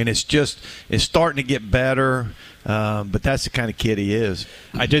 And it's starting to get better, but that's the kind of kid he is.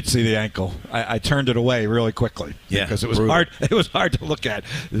 I did see the ankle. I turned it away really quickly because it was hard. It was hard to look at,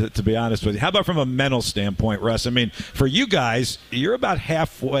 to be honest with you. How about from a mental standpoint, Russ? I mean, for you guys, you're about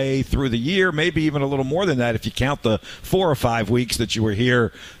halfway through the year, maybe even a little more than that if you count the 4 or 5 weeks that you were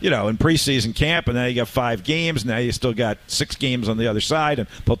here, in preseason camp, and now you got 5 games. Now you still got 6 games on the other side, and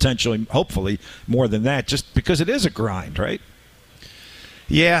potentially, hopefully, more than that. Just because it is a grind, right?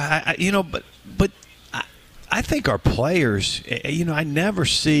 Yeah, but I think our players, I never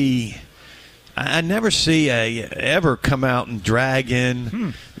see a ever come out and drag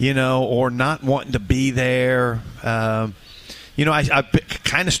in, or not wanting to be there. I'm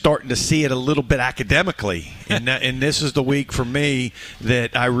kind of starting to see it a little bit academically, and this is the week for me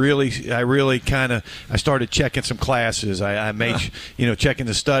that I really kind of I started checking some classes. I made checking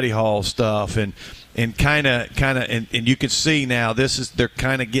the study hall stuff, and and kind of, and you can see now they're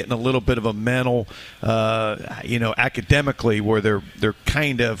kind of getting a little bit of a mental, academically where they're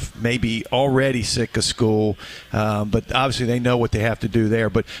kind of maybe already sick of school, but obviously they know what they have to do there.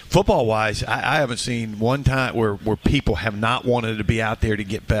 But football wise, I haven't seen one time where people have not wanted to be out there to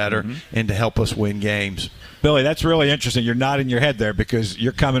get better and to help us win games. Billy, that's really interesting. You're nodding your head there because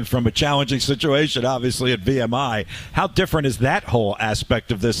you're coming from a challenging situation, obviously, at VMI. How different is that whole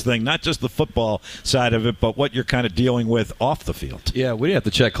aspect of this thing? Not just the football side of it, but what you're kind of dealing with off the field. Yeah, we didn't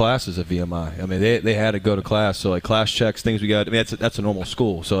have to check classes at VMI. I mean, they had to go to class. So, like, class checks, things we got. I mean, that's a normal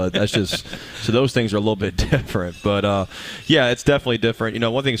school. So that's just – so those things are a little bit different. But, yeah, it's definitely different.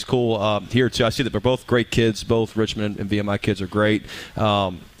 One thing's cool here, too. I see that they're both great kids. Both Richmond and VMI kids are great.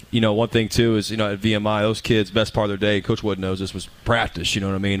 One thing, too, is, at VMI, those kids, best part of their day, Coach Wood knows this, was practice, you know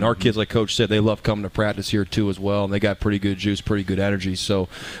what I mean? Our kids, like Coach said, they love coming to practice here, too, as well, and they got pretty good juice, pretty good energy. So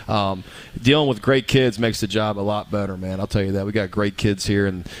dealing with great kids makes the job a lot better, man. I'll tell you that. We got great kids here,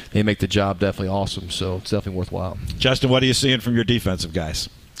 and they make the job definitely awesome, so it's definitely worthwhile. Justin, what are you seeing from your defensive guys?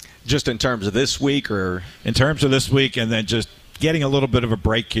 Just in terms of this week, or? In terms of this week, and then just getting a little bit of a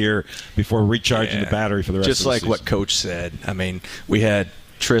break here before recharging the battery for the rest of the season. Just like what Coach said. I mean, we had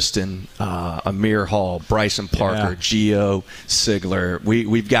Tristan, Amir Hall, Bryson Parker, Gio, Sigler.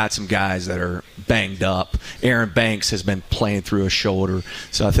 We've got some guys that are banged up. Aaron Banks has been playing through a shoulder.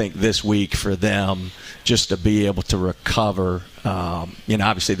 So I think this week for them, just to be able to recover,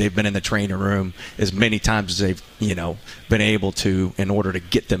 obviously they've been in the training room as many times as they've, been able to in order to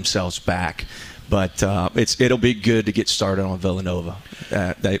get themselves back. But it'll be good to get started on Villanova.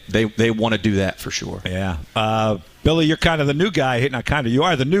 They want to do that for sure. Yeah. Billy, you're kind of the new guy. Not kind of. You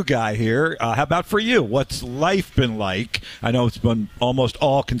are the new guy here. How about for you? What's life been like? I know it's been almost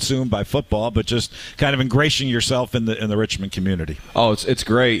all consumed by football, but just kind of ingratiating yourself in the Richmond community. Oh, it's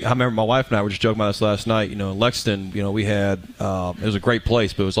great. I remember my wife and I were just joking about this last night. In Lexington, we had it was a great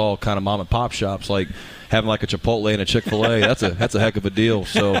place, but it was all kind of mom and pop shops, like having like a Chipotle and a Chick-fil-A. That's a heck of a deal.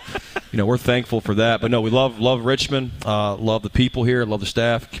 So, we're thankful for that. But no, we love Richmond. Love the people here. Love the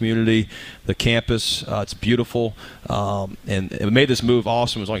staff, community, the campus. It's beautiful. And it made this move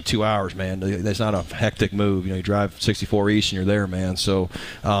awesome. It was only 2 hours, man. It's not a hectic move. You drive 64 East and you're there, man. So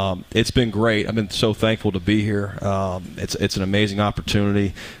it's been great. I've been so thankful to be here. It's an amazing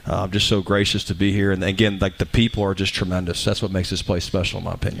opportunity. I'm just so gracious to be here. And again, like, the people are just tremendous. That's what makes this place special, in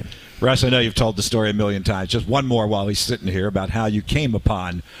my opinion. Russ, I know you've told the story a million times. Just one more while he's sitting here about how you came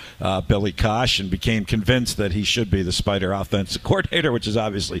upon Billy Kosh and became convinced that he should be the Spider offensive coordinator, which is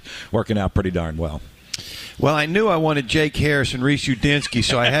obviously working out pretty darn well. Well, I knew I wanted Jake Harris and Reese Udinsky,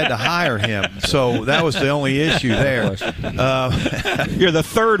 so I had to hire him. So that was the only issue there. You're the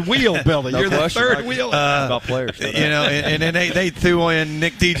third wheel, Billy. You're the third wheel. About players. And then they threw in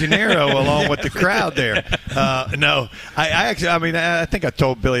Nick DeGennaro along with the crowd there. No, I think I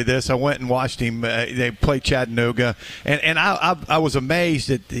told Billy this. I went and watched him. They played Chattanooga, and I was amazed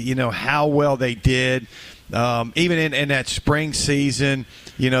at how well they did. Even in that spring season,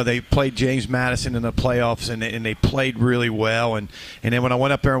 they played James Madison in the playoffs, and they played really well. And then when I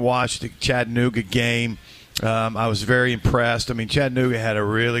went up there and watched the Chattanooga game, I was very impressed. I mean, Chattanooga had a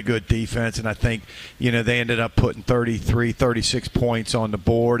really good defense, and I think, they ended up putting 33, 36 points on the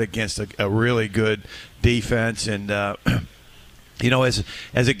board against a really good defense. And, as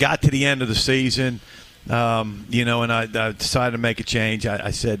it got to the end of the season, and I decided to make a change. I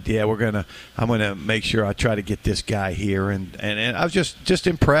said, I'm gonna make sure I try to get this guy here, and I was just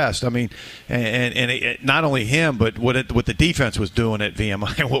impressed. I mean, and not only him, but what the defense was doing at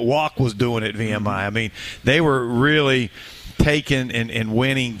VMI, and what Walk was doing at VMI. I mean, they were really taking and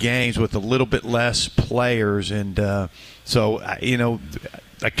winning games with a little bit less players, and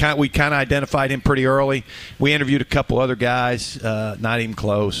we kind of identified him pretty early. We interviewed a couple other guys, not even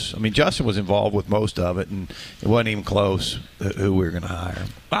close. I mean, Justin was involved with most of it, and it wasn't even close who we were going to hire.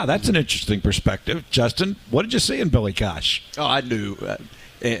 Wow, that's an interesting perspective. Justin, what did you see in Billy Kosh? Oh, I knew.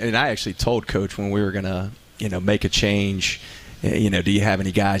 And I actually told Coach when we were going to, make a change, do you have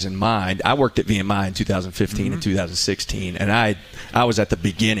any guys in mind? I worked at VMI in 2015 and 2016, and I was at the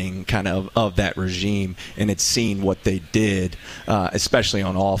beginning kind of that regime and had seen what they did, especially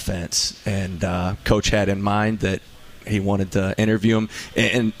on offense. And Coach had in mind that he wanted to interview him.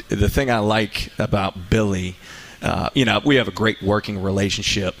 And the thing I like about Billy, we have a great working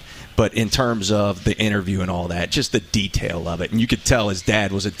relationship. But in terms of the interview and all that, just the detail of it. And you could tell his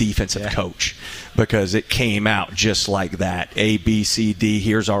dad was a defensive coach because it came out just like that. A, B, C, D,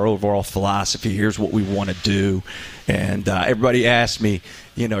 here's our overall philosophy. Here's what we want to do. And everybody asked me,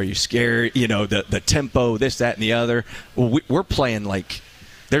 are you scared? The tempo, this, that, and the other. Well, we're playing like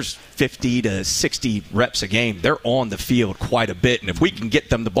there's 50 to 60 reps a game. They're on the field quite a bit, and if we can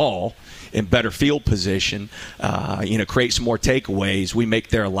get them the ball in better field position, create some more takeaways, we make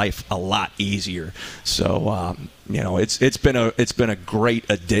their life a lot easier. So, it's been a great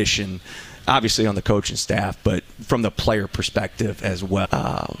addition, obviously on the coaching staff, but from the player perspective as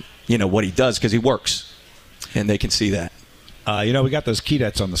well. What he does, because he works, and they can see that. We got those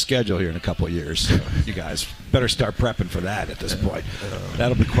Keydets on the schedule here in a couple of years. So you guys better start prepping for that at this point.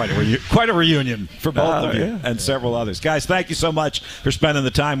 That'll be quite a reunion for both of you and several others. Guys, thank you so much for spending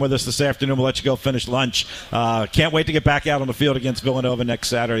the time with us this afternoon. We'll let you go finish lunch. Can't wait to get back out on the field against Villanova next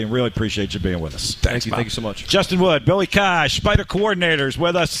Saturday, and really appreciate you being with us. Thank you so much. Justin Wood, Billy Kosh, Spider coordinators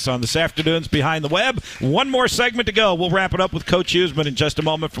with us on this afternoon's Behind the Web. One more segment to go. We'll wrap it up with Coach Huseman in just a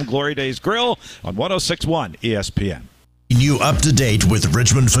moment from Glory Days Grill on 106.1 ESPN. You up to date with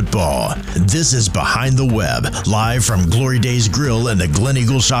Richmond football. This is Behind the Web, live from Glory Days Grill in the Glen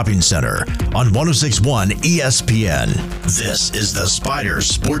Eagle Shopping Center on 106.1 ESPN. This is the Spider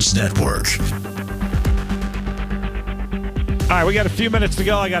Sports Network. All right, we got a few minutes to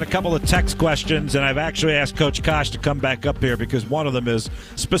go. I got a couple of text questions, and I've actually asked Coach Kosh to come back up here because one of them is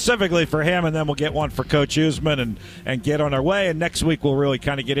specifically for him, and then we'll get one for Coach Huseman and get on our way. And next week we'll really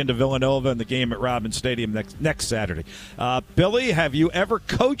kind of get into Villanova and the game at Robins Stadium next Saturday. Billy, have you ever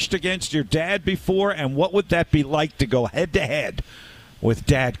coached against your dad before, and what would that be like to go head-to-head with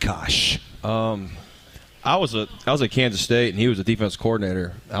Dad Kosh? I was at Kansas State, and he was a defense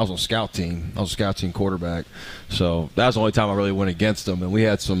coordinator. I was on scout team. I was a scout team quarterback. So that was the only time I really went against him. And we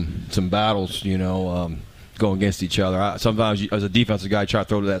had some battles, going against each other. Sometimes, as a defensive guy, I try to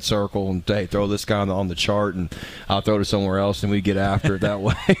throw to that circle and, hey, throw this guy on the chart, and I'll throw to somewhere else, and we get after it that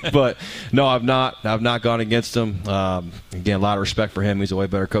way. But, no, I've not gone against him. Again, a lot of respect for him. He's a way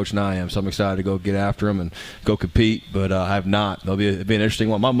better coach than I am, so I'm excited to go get after him and go compete. But I have not. It'll be an interesting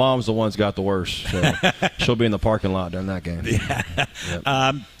one. My mom's the one that's got the worst, so she'll be in the parking lot during that game. Yeah.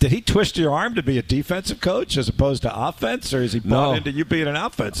 Yep. Did he twist your arm to be a defensive coach as opposed to offense, or is he bought into you being an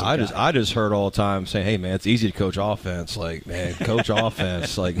offensive guy? I just heard all the time saying, hey, man, it's easy to coach offense. Like, man, coach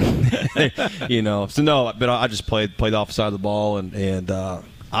offense. Like, So, no, but I just played the offensive side of the ball, and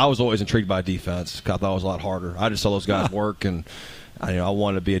I was always intrigued by defense. I thought it was a lot harder. I just saw those guys work, and I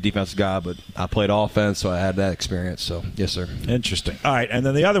wanted to be a defensive guy, but I played offense, so I had that experience. So, yes, sir. Interesting. All right, and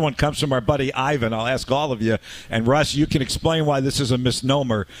then the other one comes from our buddy Ivan. I'll ask all of you. And, Russ, you can explain why this is a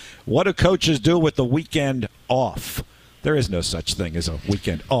misnomer. What do coaches do with the weekend off? There is no such thing as a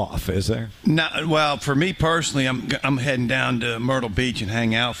weekend off, is there? No. Well, for me personally, I'm heading down to Myrtle Beach and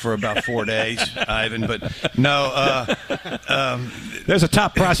hang out for about 4 days, Ivan. But no, there's a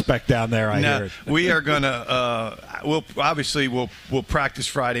top prospect down there. I heard. We are gonna. We'll practice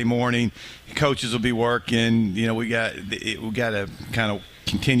Friday morning. Coaches will be working. We got to kind of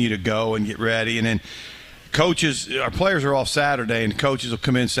continue to go and get ready, and then. Our players are off Saturday, and coaches will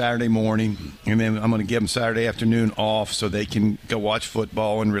come in Saturday morning, and then I'm going to give them Saturday afternoon off so they can go watch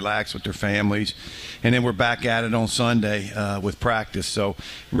football and relax with their families. And then we're back at it on Sunday with practice. So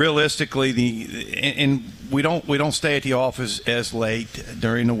realistically, we don't stay at the office as late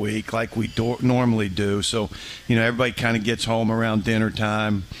during the week like we normally do. So everybody kind of gets home around dinner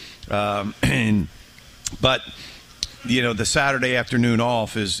time, but. The Saturday afternoon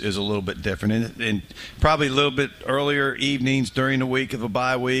off is a little bit different, and probably a little bit earlier evenings during the week of a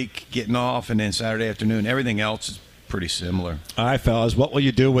bye week, getting off, and then Saturday afternoon. Everything else is pretty similar. All right, fellas, what will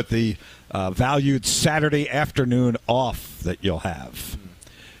you do with the valued Saturday afternoon off that you'll have?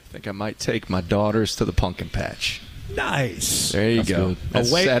 I think I might take my daughters to the pumpkin patch. Nice. There you go. That's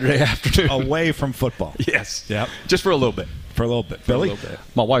Away, Saturday afternoon. Away from football. Yes. Yep. Just for a little bit. For a little bit. Billy?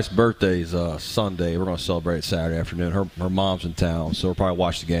 My wife's birthday is Sunday. We're going to celebrate it Saturday afternoon. Her mom's in town, so we'll probably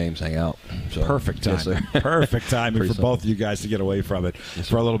watch the games, hang out. So, perfect time. Yes, perfect timing for both of you guys to get away from it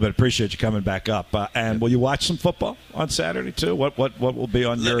for a little bit. Appreciate you coming back up. And will you watch some football on Saturday, too? What will be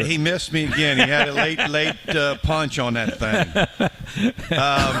on your... He missed me again. He had a late punch on that thing.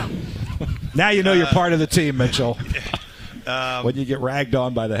 Now you know you're part of the team, Mitchell. When you get ragged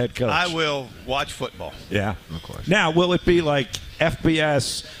on by the head coach. I will watch football. Yeah. Of course. Now, will it be like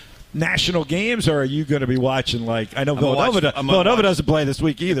FBS national games, or are you going to be watching I know Villanova doesn't play this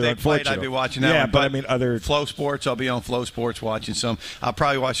week either, unfortunately. I'd be watching that one. But I mean other... Flow Sports, I'll be on Flow Sports watching some. I'll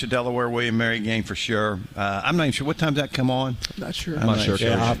probably watch the Delaware-William Mary game for sure. I'm not even sure. What time does that come on? I'm not sure. I'm not sure.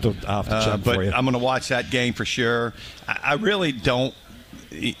 Yeah, I'll have to check for you. But I'm going to watch that game for sure. I really don't.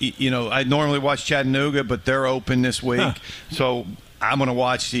 I normally watch Chattanooga, but they're open this week. So I'm going to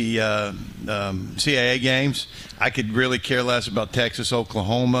watch the CAA games. I could really care less about Texas,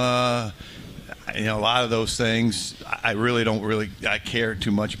 Oklahoma. a lot of those things I really don't care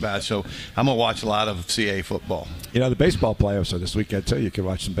too much about. So I'm going to watch a lot of CAA football. The baseball playoffs are this weekend, too. You can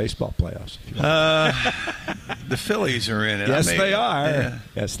watch some baseball playoffs. The Phillies are in it. Yes, they are. Yeah.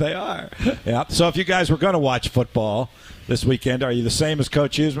 Yes, they are. Yeah. So if you guys were going to watch football this weekend, are you the same as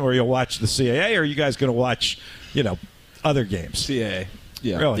Coach Huseman, where you'll watch the CAA, or are you guys going to watch, other games? CAA.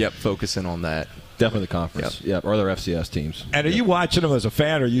 Yeah. Really? Yep, focusing on that. Definitely the conference. Yep. Or other FCS teams. And are you watching them as a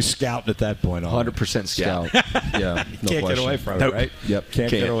fan, or are you scouting at that point on? 100% scout. Yeah. No Can't question. get away from Nope. it, right? Yep.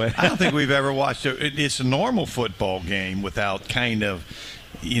 Can't get away. I don't think we've ever watched it. It's a normal football game without kind of,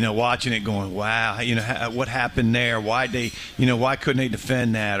 watching it going, wow, what happened there? Why couldn't they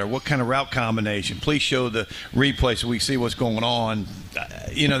defend that? Or what kind of route combination? Please show the replay so we see what's going on.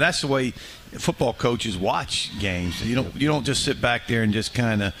 That's the way football coaches watch games. You don't just sit back there and just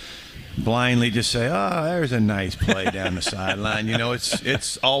kind of blindly just say, oh, there's a nice play down the sideline.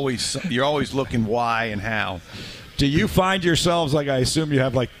 It's always, you're always looking why and how. Do you find yourselves, like I assume you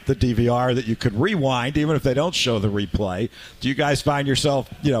have like the DVR that you could rewind even if they don't show the replay? Do you guys find yourself,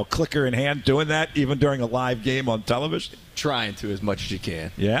 clicker in hand doing that even during a live game on television? Trying to as much as you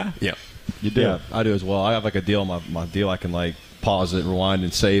can. Yeah? Yep. You do? Yeah, I do as well. I have like a deal. My deal, I can like pause it, rewind,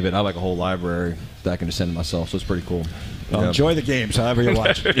 and save it. I have like a whole library that I can just send to myself, so it's pretty cool. Well, enjoy the games, however you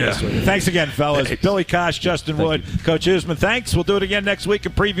watch it. Yeah. Thanks again, fellas. Billy Kosh, Justin Wood, Coach Huseman, thanks. We'll do it again next week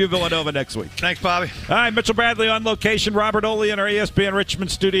and preview Villanova next week. Thanks, Bobby. All right, Mitchell Bradley on location, Robert Oley in our ESPN Richmond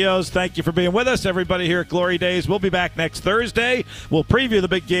studios. Thank you for being with us. Everybody here at Glory Days. We'll be back next Thursday. We'll preview the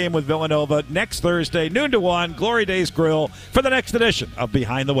big game with Villanova next Thursday, noon to 1, Glory Days Grill, for the next edition of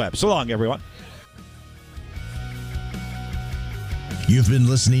Behind the Web. So long, everyone. You've been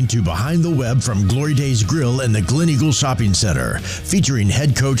listening to Behind the Web from Glory Days Grill in the Glen Eagle Shopping Center, featuring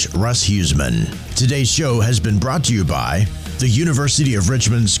head coach Russ Huseman. Today's show has been brought to you by the University of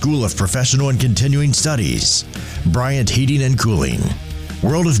Richmond School of Professional and Continuing Studies, Bryant Heating and Cooling,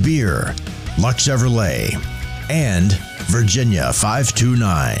 World of Beer, Lux Chevrolet, and Virginia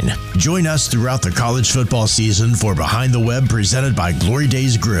 529. Join us throughout the college football season for Behind the Web presented by Glory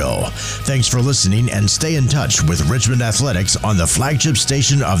Days Grill. Thanks for listening and stay in touch with Richmond Athletics on the flagship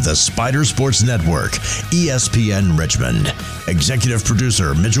station of the Spider Sports Network, ESPN Richmond. Executive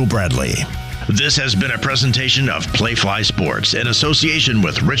producer Mitchell Bradley. This has been a presentation of Playfly Sports in association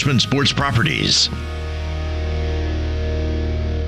with Richmond Sports Properties.